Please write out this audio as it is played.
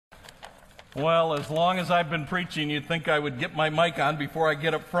Well, as long as I've been preaching, you'd think I would get my mic on before I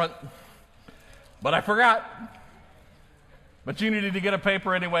get up front. But I forgot. But you needed to get a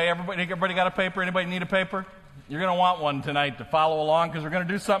paper anyway. Everybody got a paper? Anybody need a paper? You're going to want one tonight to follow along because we're going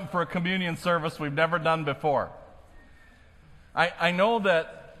to do something for a communion service we've never done before. I know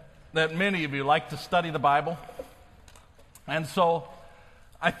that many of you like to study the Bible. And so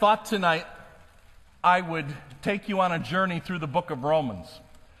I thought tonight I would take you on a journey through the book of Romans.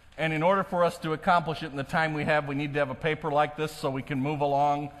 And in order for us to accomplish it in the time we have, we need to have a paper like this so we can move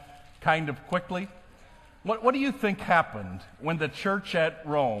along kind of quickly. What do you think happened when the church at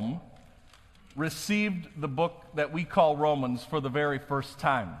Rome received the book that we call Romans for the very first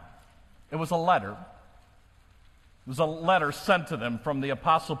time? It was a letter. It was a letter sent to them from the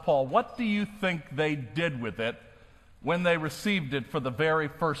Apostle Paul. What do you think they did with it when they received it for the very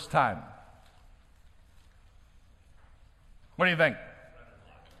first time? What do you think?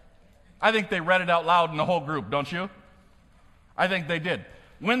 I think they read it out loud in the whole group, don't you? I think they did.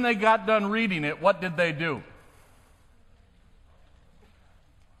 When they got done reading it, what did they do?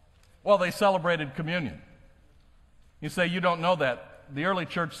 Well, they celebrated communion. You say you don't know that. The early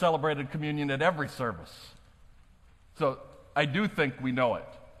church celebrated communion at every service. So I do think we know it.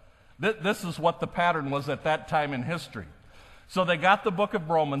 This is what the pattern was at that time in history. So they got the book of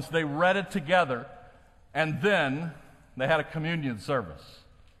Romans, they read it together, and then they had a communion service.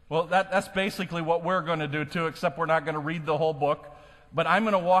 Well, that's basically what we're going to do too, except we're not going to read the whole book, but I'm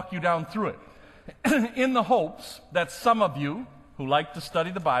going to walk you down through it in the hopes that some of you who like to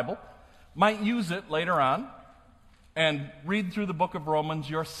study the Bible might use it later on and read through the book of Romans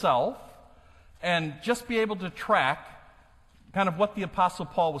yourself and just be able to track kind of what the Apostle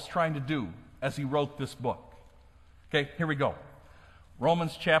Paul was trying to do as he wrote this book. Okay, here we go.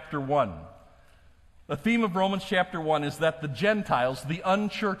 Romans chapter 1. The theme of Romans chapter 1 is that the Gentiles, the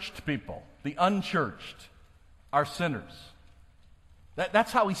unchurched people, the unchurched, are sinners.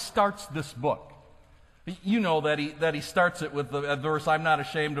 That's how he starts this book. You know that he starts it with the verse, I'm not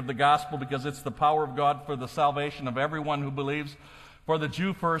ashamed of the gospel because it's the power of God for the salvation of everyone who believes, for the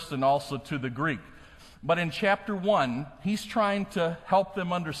Jew first and also to the Greek. But in chapter 1, he's trying to help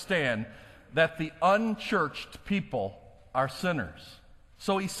them understand that the unchurched people are sinners.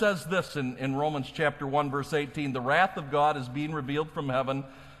 So he says this in Romans chapter 1, verse 18, the wrath of God is being revealed from heaven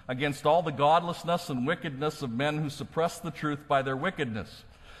against all the godlessness and wickedness of men who suppress the truth by their wickedness.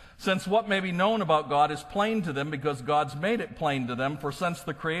 Since what may be known about God is plain to them because God's made it plain to them, for since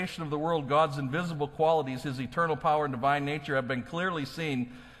the creation of the world, God's invisible qualities, his eternal power and divine nature have been clearly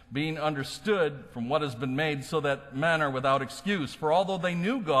seen, being understood from what has been made, so that men are without excuse. For although they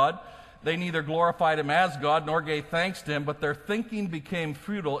knew God, they neither glorified him as God nor gave thanks to him, but their thinking became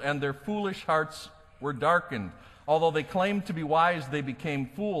futile and their foolish hearts were darkened. Although they claimed to be wise, they became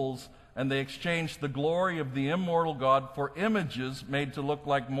fools, and they exchanged the glory of the immortal God for images made to look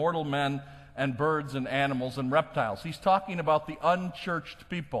like mortal men and birds and animals and reptiles. He's talking about the unchurched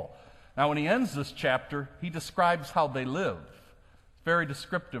people. Now, when he ends this chapter, he describes how they live. It's very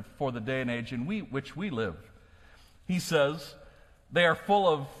descriptive for the day and age in which we live. He says, they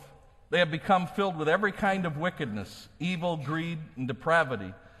have become filled with every kind of wickedness, evil, greed, and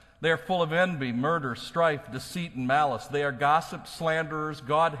depravity. They are full of envy, murder, strife, deceit, and malice. They are gossips, slanderers,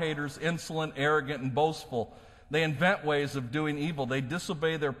 God-haters, insolent, arrogant, and boastful. They invent ways of doing evil. They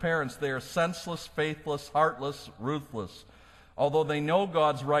disobey their parents. They are senseless, faithless, heartless, ruthless. Although they know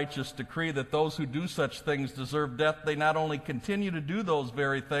God's righteous decree that those who do such things deserve death, they not only continue to do those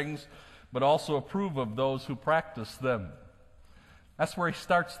very things, but also approve of those who practice them. That's where he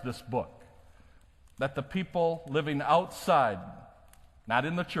starts this book. That the people living outside, not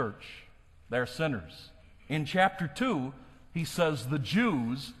in the church, they're sinners. In chapter 2, he says the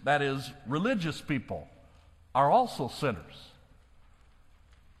Jews, that is, religious people, are also sinners.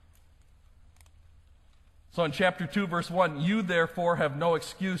 So in chapter 2, verse 1, you therefore have no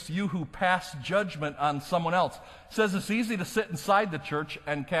excuse, you who pass judgment on someone else. It says it's easy to sit inside the church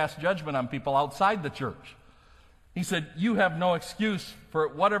and cast judgment on people outside the church. He said, you have no excuse, for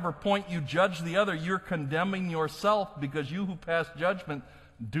at whatever point you judge the other, you're condemning yourself, because you who pass judgment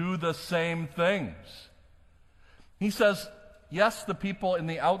do the same things. He says, yes, the people in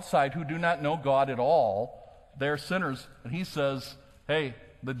the outside who do not know God at all, they're sinners. And he says, hey,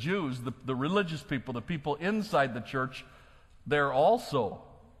 the Jews, the religious people, the people inside the church, they're also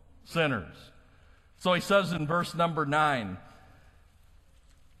sinners. So he says in verse number 9,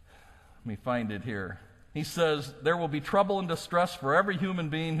 let me find it here. He says, there will be trouble and distress for every human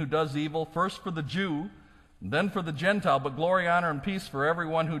being who does evil, first for the Jew, then for the Gentile, but glory, honor, and peace for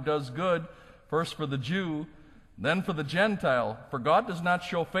everyone who does good, first for the Jew, Then for the Gentile, for God does not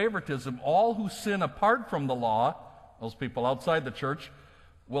show favoritism. All who sin apart from the law, those people outside the church,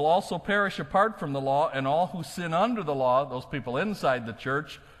 will also perish apart from the law, and all who sin under the law, those people inside the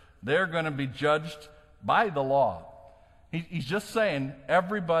church, they're going to be judged by the law. He's just saying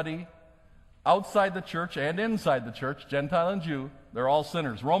everybody outside the church and inside the church, Gentile and Jew, they're all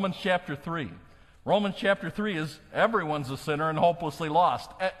sinners. Romans chapter 3. Romans chapter 3 is everyone's a sinner and hopelessly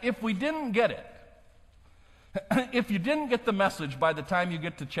lost. If we didn't get it, if you didn't get the message by the time you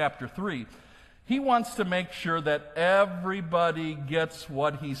get to chapter 3, he wants to make sure that everybody gets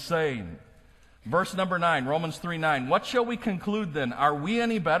what he's saying. Verse number 9, Romans 3:9. What shall we conclude then? Are we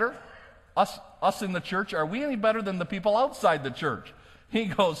any better? Us in the church, are we any better than the people outside the church? He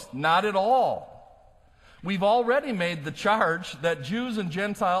goes, not at all. We've already made the charge that Jews and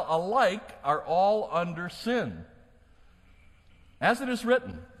Gentile alike are all under sin. As it is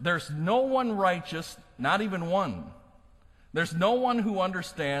written, there's no one righteous, not even one. There's no one who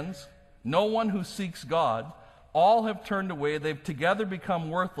understands, no one who seeks God. All have turned away. They've together become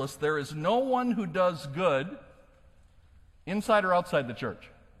worthless. There is no one who does good, inside or outside the church.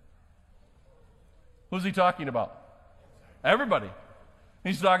 Who's he talking about? Everybody.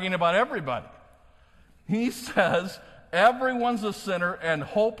 He's talking about everybody. He says everyone's a sinner and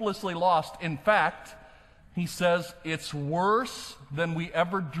hopelessly lost. In fact, he says it's worse than we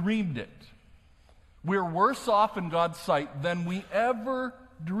ever dreamed it. We're worse off in God's sight than we ever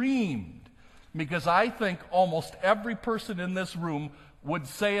dreamed. Because I think almost every person in this room would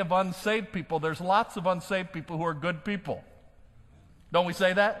say of unsaved people, there's lots of unsaved people who are good people. Don't we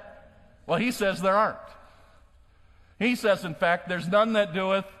say that? Well, he says there aren't. He says, in fact, there's none that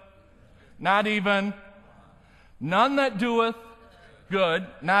doeth, not even, none that doeth good,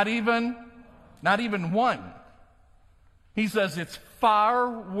 not even one. He says it's far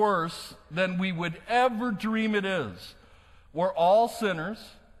worse than we would ever dream it is. We're all sinners,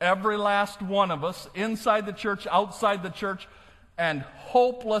 every last one of us, inside the church, outside the church, and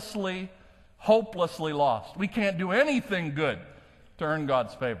hopelessly lost. We can't do anything good to earn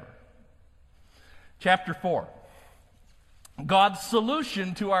God's favor. Chapter 4. God's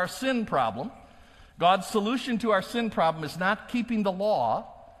solution to our sin problem. God's solution to our sin problem is not keeping the law,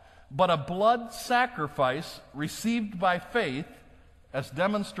 but a blood sacrifice received by faith as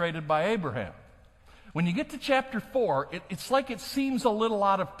demonstrated by Abraham. When you get to chapter 4, it's like it seems a little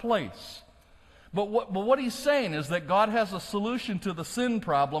out of place. But what he's saying is that God has a solution to the sin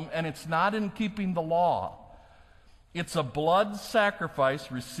problem, and it's not in keeping the law. It's a blood sacrifice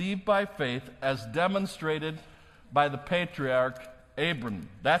received by faith as demonstrated by the patriarch Abram.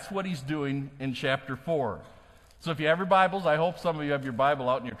 That's what he's doing in chapter 4. So if you have your Bibles, I hope some of you have your Bible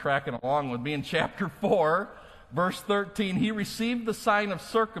out and you're tracking along with me. In chapter 4, verse 13, he received the sign of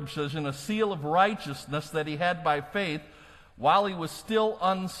circumcision, a seal of righteousness that he had by faith while he was still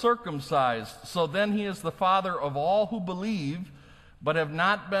uncircumcised. So then he is the father of all who believe but have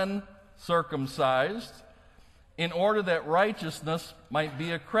not been circumcised, in order that righteousness might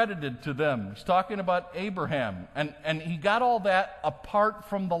be accredited to them. He's talking about Abraham. And he got all that apart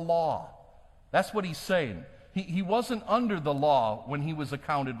from the law. That's what he's saying. He wasn't under the law when he was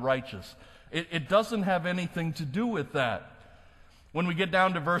accounted righteous. It doesn't have anything to do with that. When we get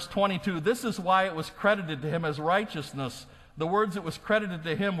down to verse 22, this is why it was credited to him as righteousness. The words that was credited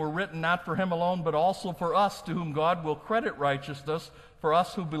to him were written not for him alone, but also for us, to whom God will credit righteousness, for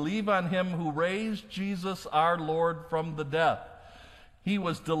us who believe on him who raised Jesus our Lord from the dead. He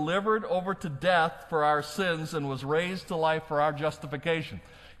was delivered over to death for our sins and was raised to life for our justification.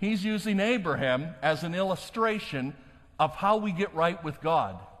 He's using Abraham as an illustration of how we get right with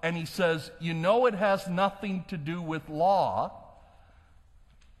God. And he says, you know it has nothing to do with law.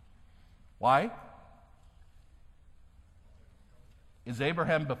 Why? Is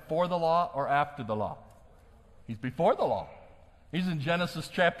Abraham before the law or after the law? He's before the law. He's in Genesis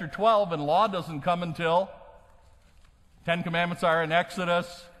chapter 12, and law doesn't come until Ten Commandments are in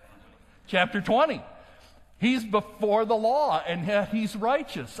Exodus chapter 20. He's before the law, and yet he's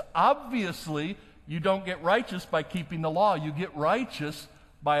righteous. Obviously, you don't get righteous by keeping the law. You get righteous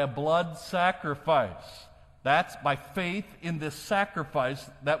by a blood sacrifice. That's by faith in this sacrifice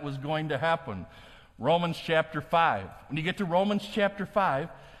that was going to happen. Romans chapter 5. When you get to Romans chapter 5,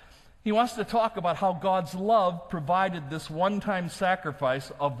 he wants to talk about how God's love provided this one-time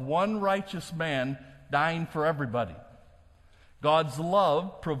sacrifice of one righteous man dying for everybody. God's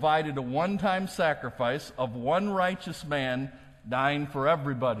love provided a one-time sacrifice of one righteous man dying for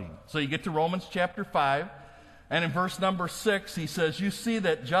everybody. So you get to Romans chapter 5, and in verse number 6, he says, you see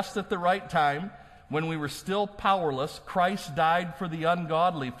that just at the right time, when we were still powerless, Christ died for the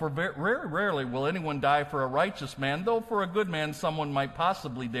ungodly. For very rarely will anyone die for a righteous man, though for a good man someone might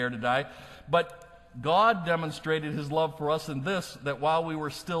possibly dare to die. But God demonstrated his love for us in this, that while we were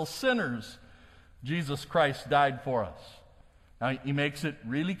still sinners, Jesus Christ died for us. Now, he makes it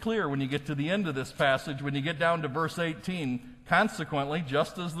really clear when you get to the end of this passage, when you get down to verse 18, consequently,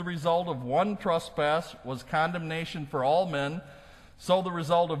 just as the result of one trespass was condemnation for all men, so the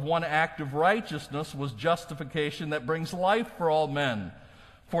result of one act of righteousness was justification that brings life for all men.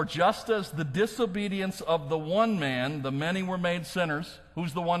 For just as the disobedience of the one man, the many were made sinners.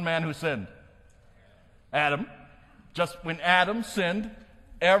 Who's the one man who sinned? Adam. Just when Adam sinned,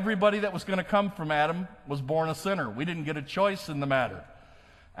 everybody that was going to come from Adam was born a sinner. We didn't get a choice in the matter.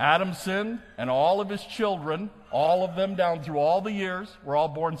 Adam sinned, and all of his children, all of them down through all the years, were all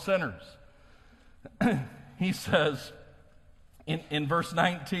born sinners. He says in verse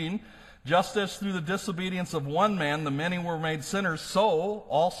 19, just as through the disobedience of one man the many were made sinners, so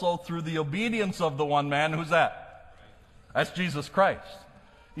also through the obedience of the one man. Who's that? That's Jesus Christ.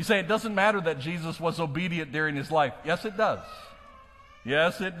 You say it doesn't matter that Jesus was obedient during his life. Yes, it does.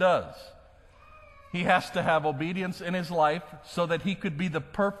 Yes, it does. He has to have obedience in his life so that he could be the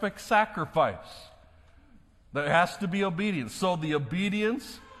perfect sacrifice. There has to be obedience. So the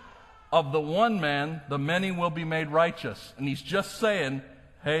obedience of the one man, the many will be made righteous. And he's just saying,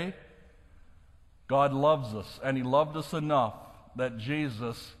 hey, God loves us, and he loved us enough that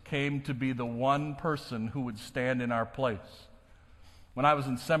Jesus came to be the one person who would stand in our place. When I was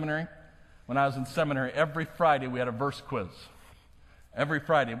in seminary, every Friday we had a verse quiz. Every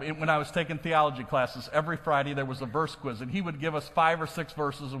Friday. When I was taking theology classes, every Friday there was a verse quiz, and he would give us 5 or 6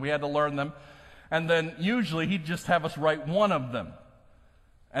 verses, and we had to learn them. And then usually he'd just have us write one of them.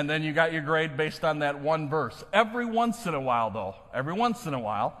 And then you got your grade based on that one verse. Every once in a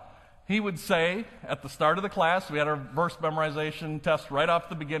while, he would say, at the start of the class, we had our verse memorization test right off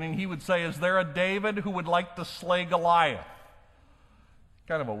the beginning, he would say, is there a David who would like to slay Goliath?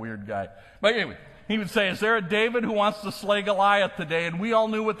 Kind of a weird guy. But anyway, he would say, is there a David who wants to slay Goliath today? And we all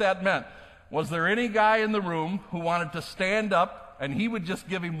knew what that meant. Was there any guy in the room who wanted to stand up, and he would just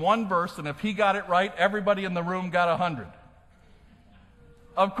give him one verse, and if he got it right, everybody in the room got 100?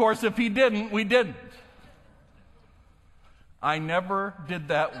 Of course, if he didn't, we didn't. I never did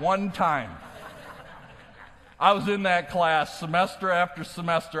that one time. I was in that class semester after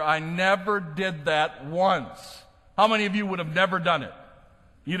semester. I never did that once. How many of you would have never done it?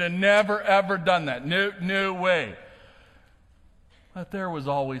 You'd have never, ever done that. No way. But there was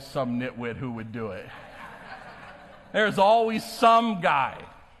always some nitwit who would do it. There's always some guy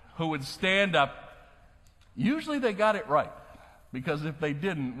who would stand up. Usually they got it right, because if they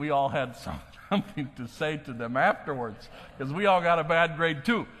didn't, we all had something to say to them afterwards, because we all got a bad grade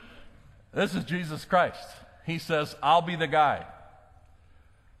too. This is Jesus Christ. He says, I'll be the guy.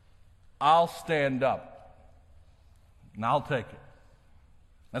 I'll stand up, and I'll take it.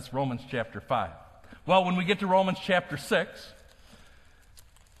 That's Romans chapter 5. Well, when we get to Romans chapter 6,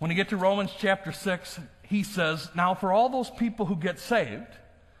 he says, now for all those people who get saved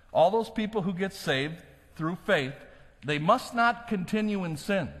through faith, they must not continue in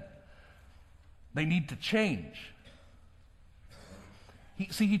sin. They need to change.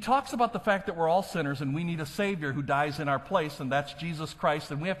 He talks about the fact that we're all sinners and we need a Savior who dies in our place, and that's Jesus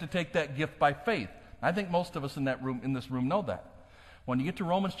Christ, and we have to take that gift by faith. I think most of us in this room know that. When you get to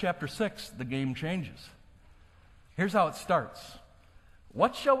Romans chapter 6, the game changes. Here's how it starts.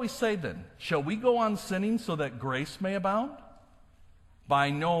 What shall we say then? Shall we go on sinning so that grace may abound? By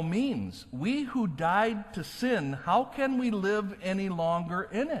no means. We who died to sin, how can we live any longer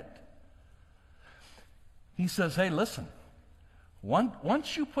in it? He says, hey, listen.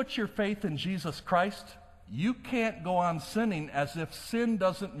 Once you put your faith in Jesus Christ, you can't go on sinning as if sin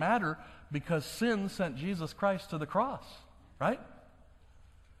doesn't matter, because sin sent Jesus Christ to the cross, right?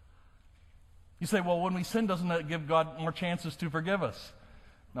 You say, well, when we sin, doesn't that give God more chances to forgive us?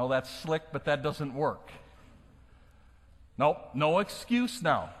 No, that's slick, but that doesn't work. Nope, no excuse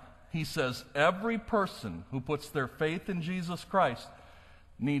now. He says every person who puts their faith in Jesus Christ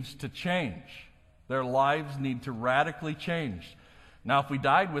needs to change. Their lives need to radically change. Now, if we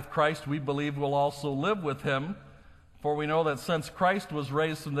died with Christ, we believe we'll also live with him. For we know that since Christ was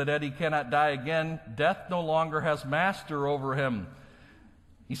raised from the dead, he cannot die again. Death no longer has master over him.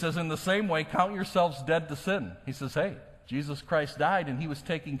 He says, in the same way, count yourselves dead to sin. He says, hey, Jesus Christ died and he was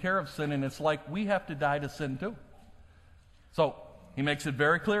taking care of sin, and it's like we have to die to sin too. So he makes it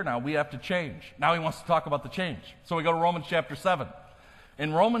very clear now we have to change. Now he wants to talk about the change. So we go to Romans chapter 7.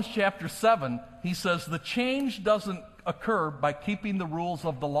 In Romans chapter 7, he says the change doesn't occur by keeping the rules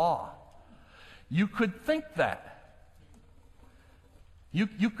of the law. You could think that. You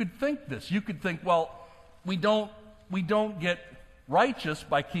could think this. You could think, well, we don't get righteous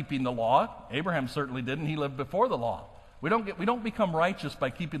by keeping the law. Abraham certainly didn't. He lived before the law. We don't become righteous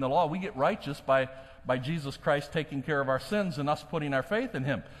by keeping the law. We get righteous by Jesus Christ taking care of our sins and us putting our faith in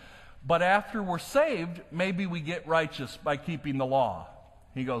him. But after we're saved, maybe we get righteous by keeping the law.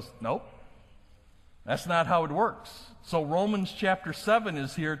 He goes, nope. That's not how it works. So Romans chapter 7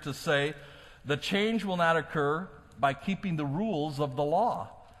 is here to say the change will not occur by keeping the rules of the law.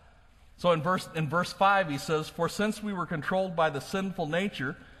 So in verse 5 he says, for since we were controlled by the sinful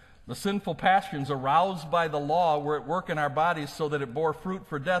nature, the sinful passions aroused by the law were at work in our bodies so that it bore fruit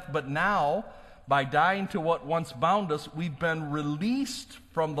for death. But now, by dying to what once bound us, we've been released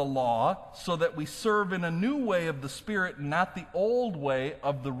from the law so that we serve in a new way of the Spirit, not the old way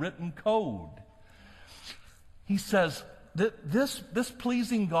of the written code. He says that this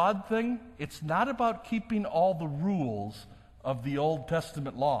pleasing God thing, it's not about keeping all the rules of the Old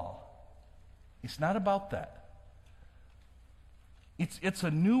Testament law. It's not about that. It's a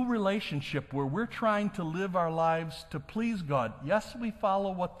new relationship where we're trying to live our lives to please God. Yes, we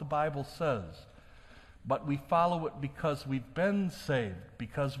follow what the Bible says, but we follow it because we've been saved,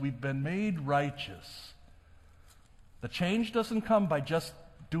 because we've been made righteous. The change doesn't come by just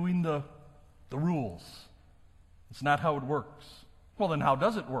doing the rules. It's not how it works. Well, then how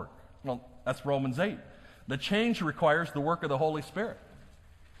does it work? Well, that's Romans 8. The change requires the work of the Holy Spirit.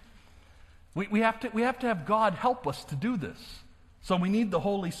 We have to have God help us to do this. So we need the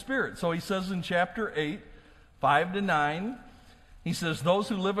Holy Spirit. So he says in chapter 8, 5-9, he says, those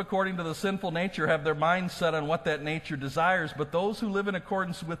who live according to the sinful nature have their minds set on what that nature desires, but those who live in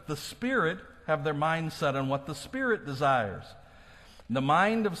accordance with the Spirit have their minds set on what the Spirit desires. The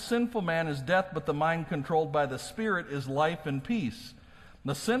mind of sinful man is death, but the mind controlled by the Spirit is life and peace.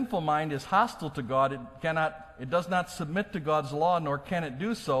 The sinful mind is hostile to God. It does not submit to God's law, nor can it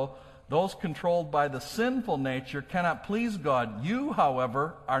do so. Those controlled by the sinful nature cannot please God. You,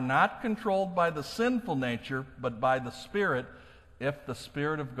 however, are not controlled by the sinful nature, but by the Spirit, if the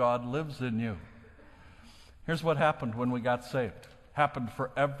Spirit of God lives in you. Here's what happened when we got saved. Happened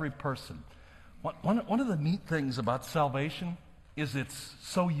for every person. One of the neat things about salvation is it's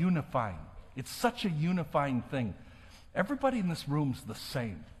so unifying. It's such a unifying thing. Everybody in this room's the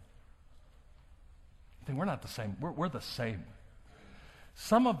same. I think we're not the same. We're the same.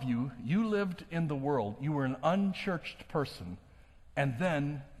 Some of you lived in the world. You were an unchurched person, and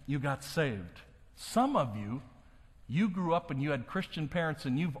then you got saved. Some of you grew up and you had Christian parents,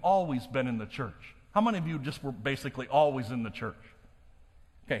 and you've always been in the church. How many of you just were basically always in the church?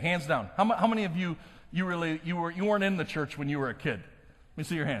 Okay, hands down. How many of you weren't in the church when you were a kid? Let me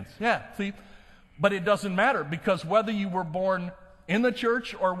see your hands. Yeah, see? But it doesn't matter, because whether you were born in the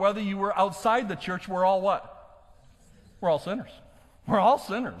church or whether you were outside the church, we're all what? We're all sinners. We're all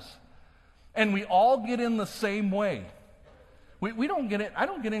sinners. And we all get in the same way. We don't get in. I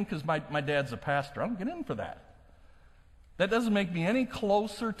don't get in because my dad's a pastor. I don't get in for that. That doesn't make me any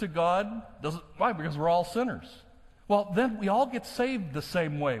closer to God. Why? Because we're all sinners. Well, then we all get saved the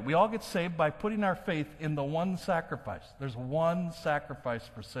same way. We all get saved by putting our faith in the one sacrifice. There's one sacrifice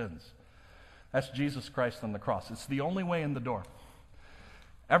for sins. That's Jesus Christ on the cross. It's the only way in the door.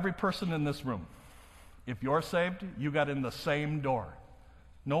 Every person in this room, if you're saved, you got in the same door.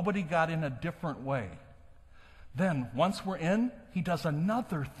 Nobody got in a different way. Then, once we're in, he does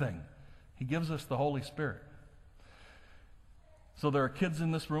another thing. He gives us the Holy Spirit. So there are kids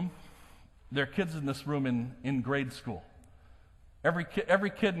in this room. There are kids in this room in grade school. Every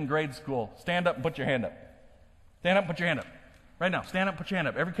kid in grade school, stand up and put your hand up. Stand up and put your hand up. Right now, stand up and put your hand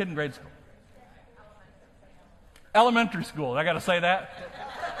up. Every kid in grade school. Elementary school, I got to say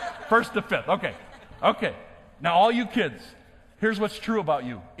that? 1st to 5th, okay. Now all you kids, here's what's true about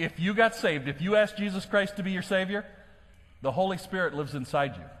you. If you got saved, if you asked Jesus Christ to be your Savior, the Holy Spirit lives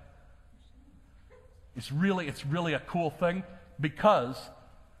inside you. It's really a cool thing, because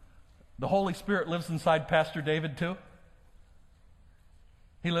the Holy Spirit lives inside Pastor David too.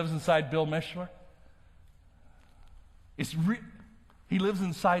 He lives inside Bill Mishler. He lives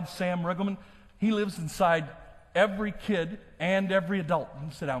inside Sam Riggleman. He lives inside every kid and every adult.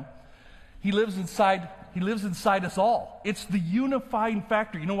 Sit down. He lives inside us all. It's the unifying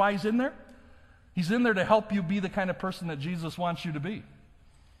factor. You know why he's in there? He's in there to help you be the kind of person that Jesus wants you to be.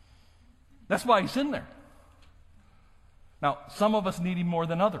 That's why he's in there. Now, some of us need him more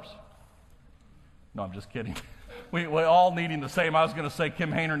than others. No, I'm just kidding. We all need him the same. I was going to say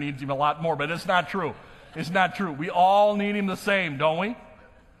Kim Hainer needs him a lot more, but it's not true. It's not true. We all need him the same, don't we?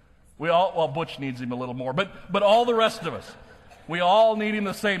 Butch needs him a little more, but all the rest of us. We all need Him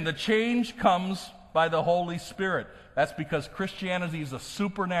the same. The change comes by the Holy Spirit. That's because Christianity is a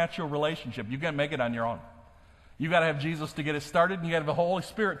supernatural relationship. You can't make it on your own. You got to have Jesus to get it started, and you got to have the Holy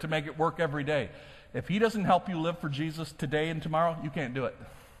Spirit to make it work every day. If He doesn't help you live for Jesus today and tomorrow, you can't do it.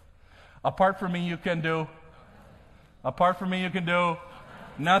 Apart from me, you can do. Apart from me, you can do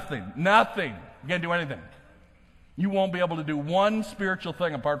nothing. Nothing. You can't do anything. You won't be able to do one spiritual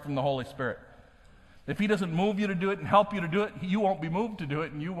thing apart from the Holy Spirit. If He doesn't move you to do it and help you to do it, you won't be moved to do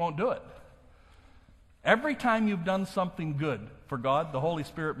it, and you won't do it. Every time you've done something good for God, the Holy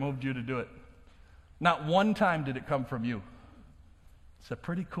Spirit moved you to do it. Not one time did it come from you. It's a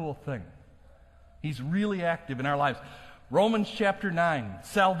pretty cool thing. He's really active in our lives. Romans chapter 9.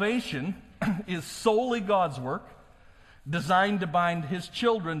 Salvation is solely God's work, designed to bind His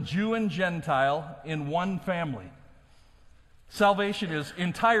children, Jew and Gentile, in one family. Salvation is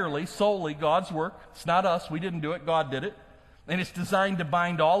entirely, solely God's work. It's not us. We didn't do it. God did it. And it's designed to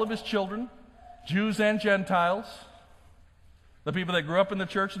bind all of His children, Jews and Gentiles, the people that grew up in the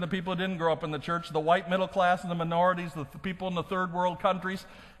church and the people who didn't grow up in the church, the white middle class and the minorities, the people in the third world countries.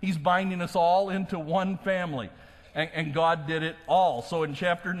 He's binding us all into one family. And God did it all. So in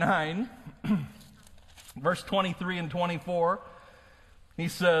chapter 9, verse 23 and 24, he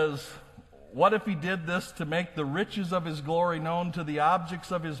says, "What if He did this to make the riches of His glory known to the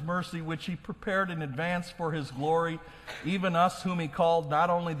objects of His mercy, which He prepared in advance for His glory, even us whom He called, not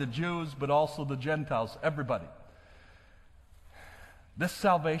only the Jews, but also the Gentiles," everybody. This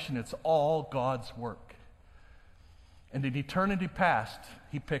salvation, it's all God's work. And in eternity past,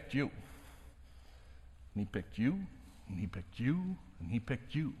 He picked you. And He picked you, and He picked you, and He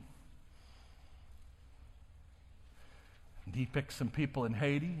picked you. And He picked some people in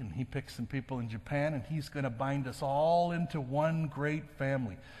Haiti, and He picked some people in Japan, and He's going to bind us all into one great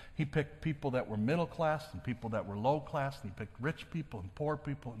family. He picked people that were middle class and people that were low class, and He picked rich people and poor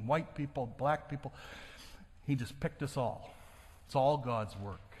people and white people and black people. He just picked us all. It's all God's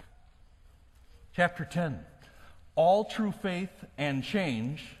work. Chapter 10. All true faith and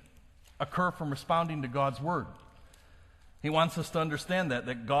change occur from responding to God's Word. He wants us to understand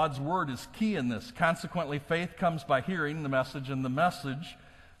that God's Word is key in this. Consequently, faith comes by hearing the message, and the message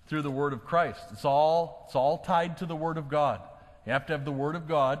through the Word of Christ. It's all tied to the Word of God. You have to have the Word of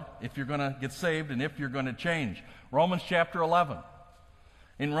God if you're going to get saved and if you're going to change. Romans chapter 11.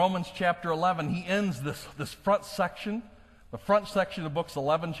 In Romans chapter 11, he ends this front section. The front section of the book's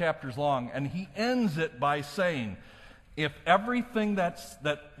 11 chapters long, and he ends it by saying, if everything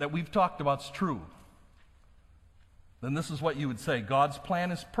that we've talked about is true, then this is what you would say. God's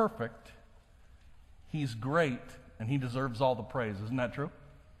plan is perfect, He's great, and He deserves all the praise. Isn't that true?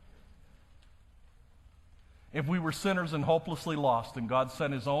 If we were sinners and hopelessly lost, and God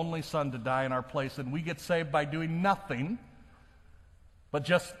sent His only Son to die in our place, and we get saved by doing nothing but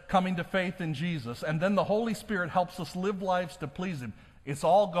just coming to faith in Jesus, and then the Holy Spirit helps us live lives to please Him. It's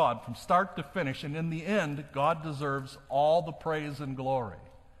all God from start to finish, and in the end, God deserves all the praise and glory.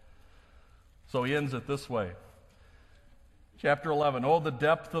 So he ends it this way. Chapter 11, "Oh, the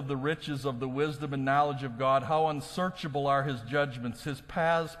depth of the riches of the wisdom and knowledge of God, how unsearchable are His judgments, His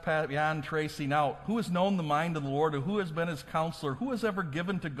paths beyond tracing out. Who has known the mind of the Lord, or who has been His counselor? Who has ever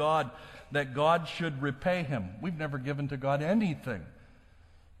given to God that God should repay him?" We've never given to God anything.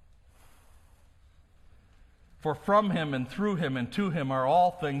 "For from Him and through Him and to Him are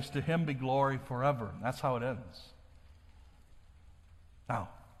all things, to Him be glory forever." That's how it ends. Now,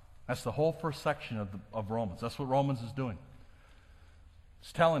 that's the whole first section of Romans. That's what Romans is doing.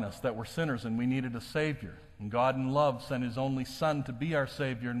 It's telling us that we're sinners and we needed a Savior. And God in love sent His only Son to be our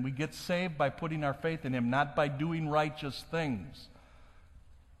Savior. And we get saved by putting our faith in Him, not by doing righteous things.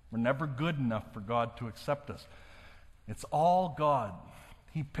 We're never good enough for God to accept us. It's all God.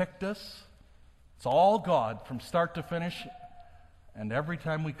 He picked us. It's all God from start to finish. And every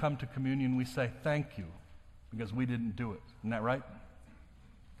time we come to communion, we say, thank you, because we didn't do it. Isn't that right?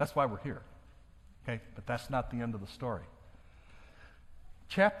 That's why we're here. Okay? But that's not the end of the story.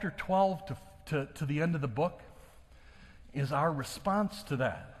 Chapter 12 to the end of the book is our response to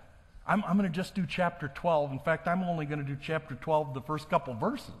that. I'm going to just do chapter 12. In fact, I'm only going to do chapter 12, the first couple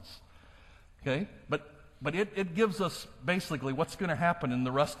verses. Okay? But it gives us basically what's going to happen in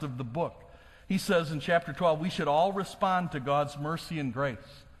the rest of the book. He says in chapter 12, we should all respond to God's mercy and grace.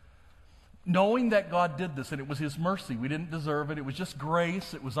 Knowing that God did this, and it was His mercy. We didn't deserve it. It was just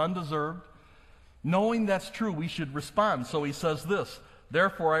grace. It was undeserved. Knowing that's true, we should respond. So he says this,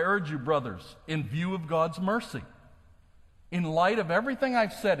 "Therefore I urge you, brothers, in view of God's mercy, in light of everything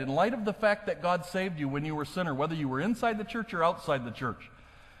I've said, in light of the fact that God saved you when you were a sinner, whether you were inside the church or outside the church,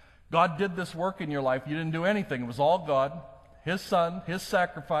 God did this work in your life. You didn't do anything. It was all God. His Son, His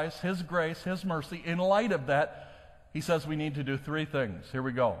sacrifice, His grace, His mercy. In light of that, He says we need to do three things. Here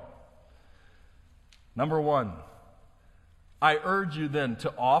we go. Number one, I urge you then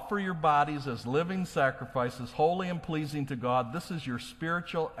to offer your bodies as living sacrifices, holy and pleasing to God. This is your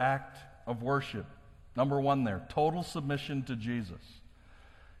spiritual act of worship. Number one there, total submission to Jesus.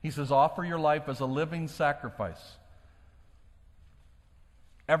 He says, offer your life as a living sacrifice.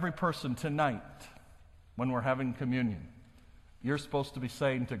 Every person tonight, when we're having communion, you're supposed to be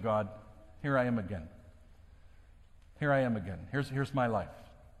saying to God, here I am again. Here I am again. Here's my life.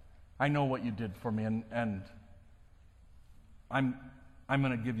 I know what you did for me, and I'm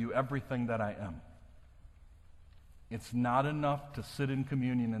going to give you everything that I am. It's not enough to sit in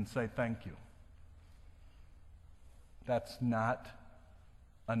communion and say thank you. That's not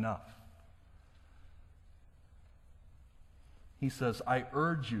enough. He says, I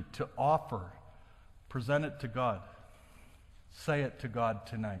urge you to offer, present it to God. Say it to God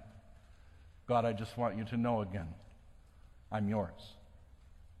tonight. God, I just want you to know again, I'm yours.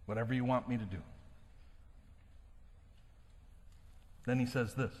 Whatever you want me to do. Then he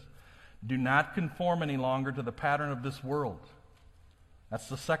says this, do not conform any longer to the pattern of this world. That's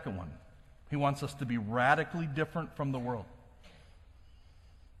the second one. He wants us to be radically different from the world.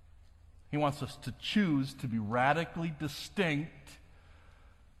 He wants us to choose to be radically distinct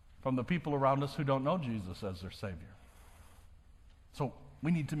from the people around us who don't know Jesus as their Savior. So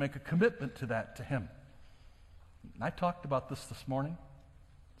we need to make a commitment to that, to Him. And I talked about this morning.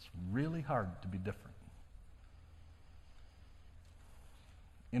 It's really hard to be different.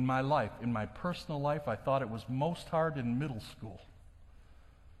 In my life, in my personal life, I thought it was most hard in middle school.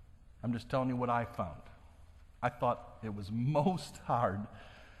 I'm just telling you what I found. I thought it was most hard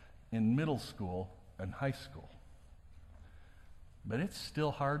in middle school and high school. But it's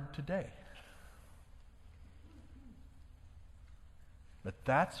still hard today. But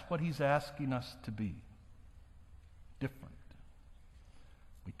that's what He's asking us to be. Different.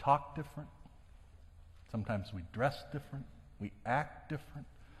 We talk different. Sometimes we dress different. We act different.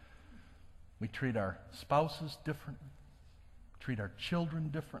 We treat our spouses differently. Treat our children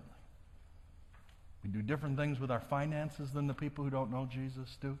differently. We do different things with our finances than the people who don't know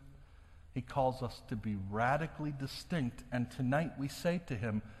Jesus do. He calls us to be radically distinct, and tonight we say to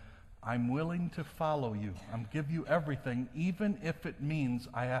Him, I'm willing to follow you. I'm give you everything, even if it means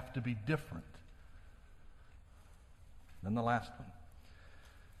I have to be different. Then the last one.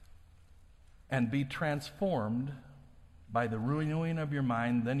 And be transformed by the renewing of your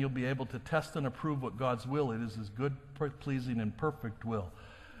mind, then you'll be able to test and approve what God's will is, His good, pleasing, and perfect will.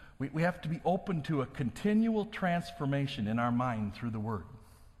 We have to be open to a continual transformation in our mind through the Word.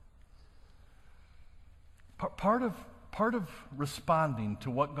 Part of responding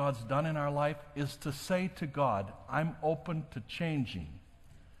to what God's done in our life is to say to God, I'm open to changing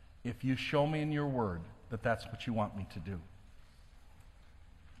if you show me in your Word that that's what you want me to do.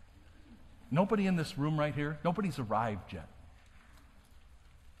 Nobody in this room right here, nobody's arrived yet.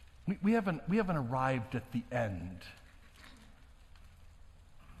 We haven't arrived at the end.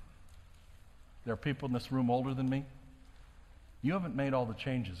 There are people in this room older than me. You haven't made all the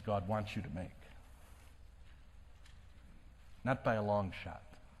changes God wants you to make. Not by a long shot.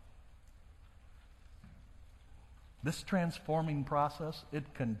 This transforming process,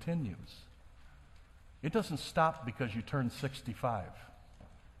 it continues. It doesn't stop because you turn 65.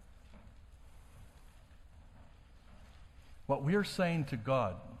 What we are saying to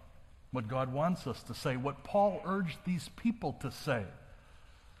God, what God wants us to say, what Paul urged these people to say.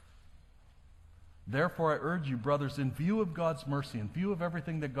 Therefore, I urge you, brothers, in view of God's mercy, in view of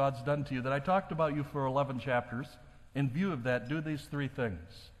everything that God's done to you, that I talked about you for 11 chapters, in view of that, do these three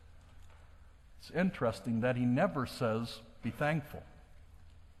things. It's interesting that he never says, be thankful.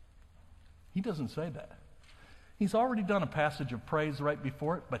 He doesn't say that. He's already done a passage of praise right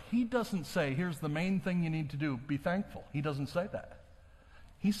before it, but he doesn't say, here's the main thing you need to do, be thankful. He doesn't say that.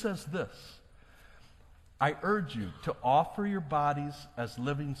 He says this, I urge you to offer your bodies as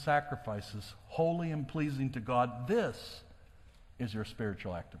living sacrifices, holy and pleasing to God. This is your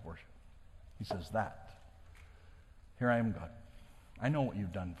spiritual act of worship. He says that. Here I am, God. I know what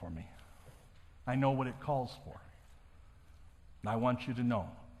you've done for me. I know what it calls for. And I want you to know,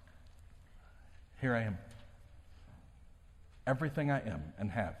 here I am. Everything I am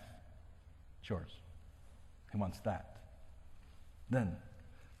and have, it's yours. He wants that. Then,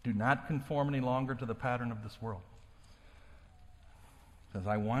 do not conform any longer to the pattern of this world. Because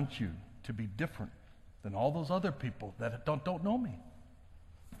I want you to be different than all those other people that don't know me.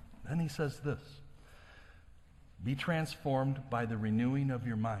 Then he says this, be transformed by the renewing of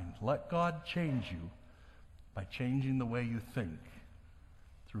your mind. Let God change you by changing the way you think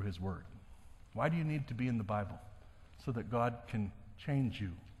through His Word. Why do you need to be in the Bible? So that God can change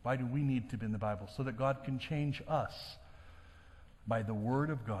you. Why do we need to be in the Bible? So that God can change us by the Word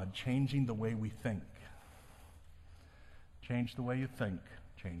of God, changing the way we think. Change the way you think,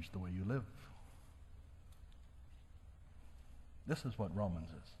 change the way you live. This is what Romans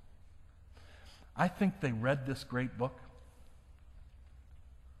is. I think they read this great book.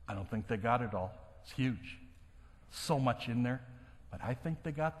 I don't think they got it all. It's huge. So much in there. But I think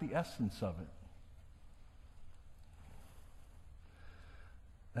they got the essence of it.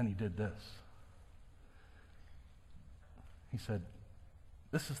 Then he did this. He said,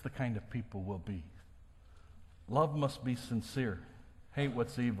 this is the kind of people we'll be. Love must be sincere. Hate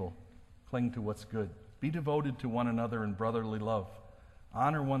what's evil. Cling to what's good. Be devoted to one another in brotherly love.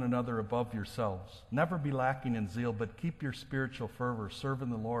 Honor one another above yourselves. Never be lacking in zeal, but keep your spiritual fervor. Serve in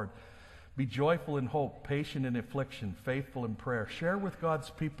the Lord. Be joyful in hope, patient in affliction, faithful in prayer. Share with God's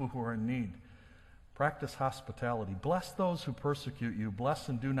people who are in need. Practice hospitality. Bless those who persecute you. Bless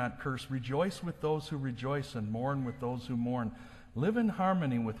and do not curse. Rejoice with those who rejoice and mourn with those who mourn. Live in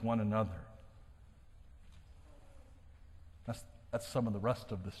harmony with one another. That's some of the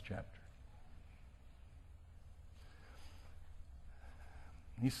rest of this chapter.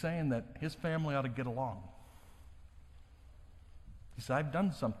 He's saying that his family ought to get along. He said, I've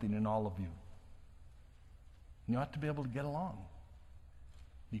done something in all of you. You ought to be able to get along.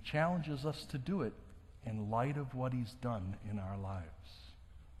 He challenges us to do it in light of what he's done in our lives.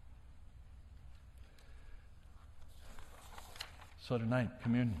 So tonight,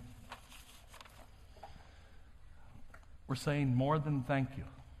 communion. We're saying more than thank you.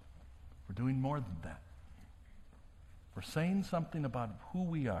 We're doing more than that. We're saying something about who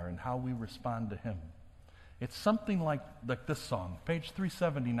we are and how we respond to him. It's something like this song, page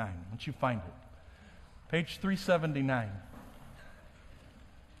 379, once you find it. Page 379.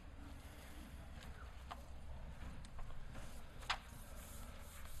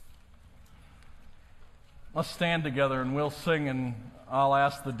 Let's stand together and we'll sing, and I'll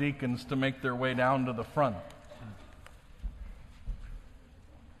ask the deacons to make their way down to the front.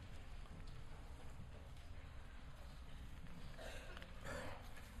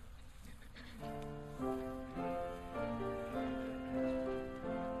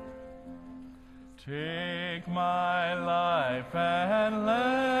 Take my life and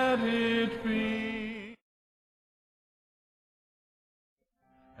let it be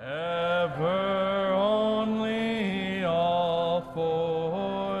ever only all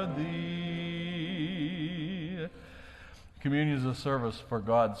for thee. Communion is a service for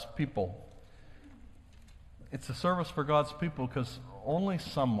God's people. It's a service for God's people because only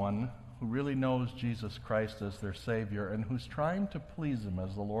someone who really knows Jesus Christ as their Savior and who's trying to please him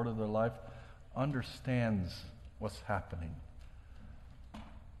as the Lord of their life understands what's happening.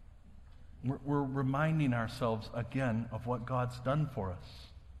 We're reminding ourselves again of what God's done for us.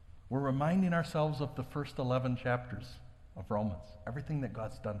 We're reminding ourselves of the first 11 chapters of Romans, everything that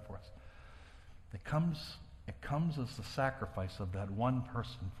God's done for us. It comes as the sacrifice of that one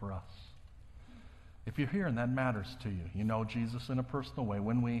person for us. If you're here and that matters to you, you know Jesus in a personal way,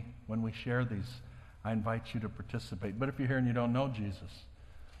 when we share these, I invite you to participate. But if you're here and you don't know Jesus,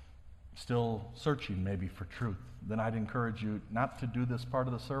 still searching maybe for truth, then I'd encourage you not to do this part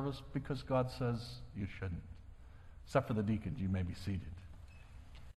of the service because God says you shouldn't. Except for the deacons, you may be seated.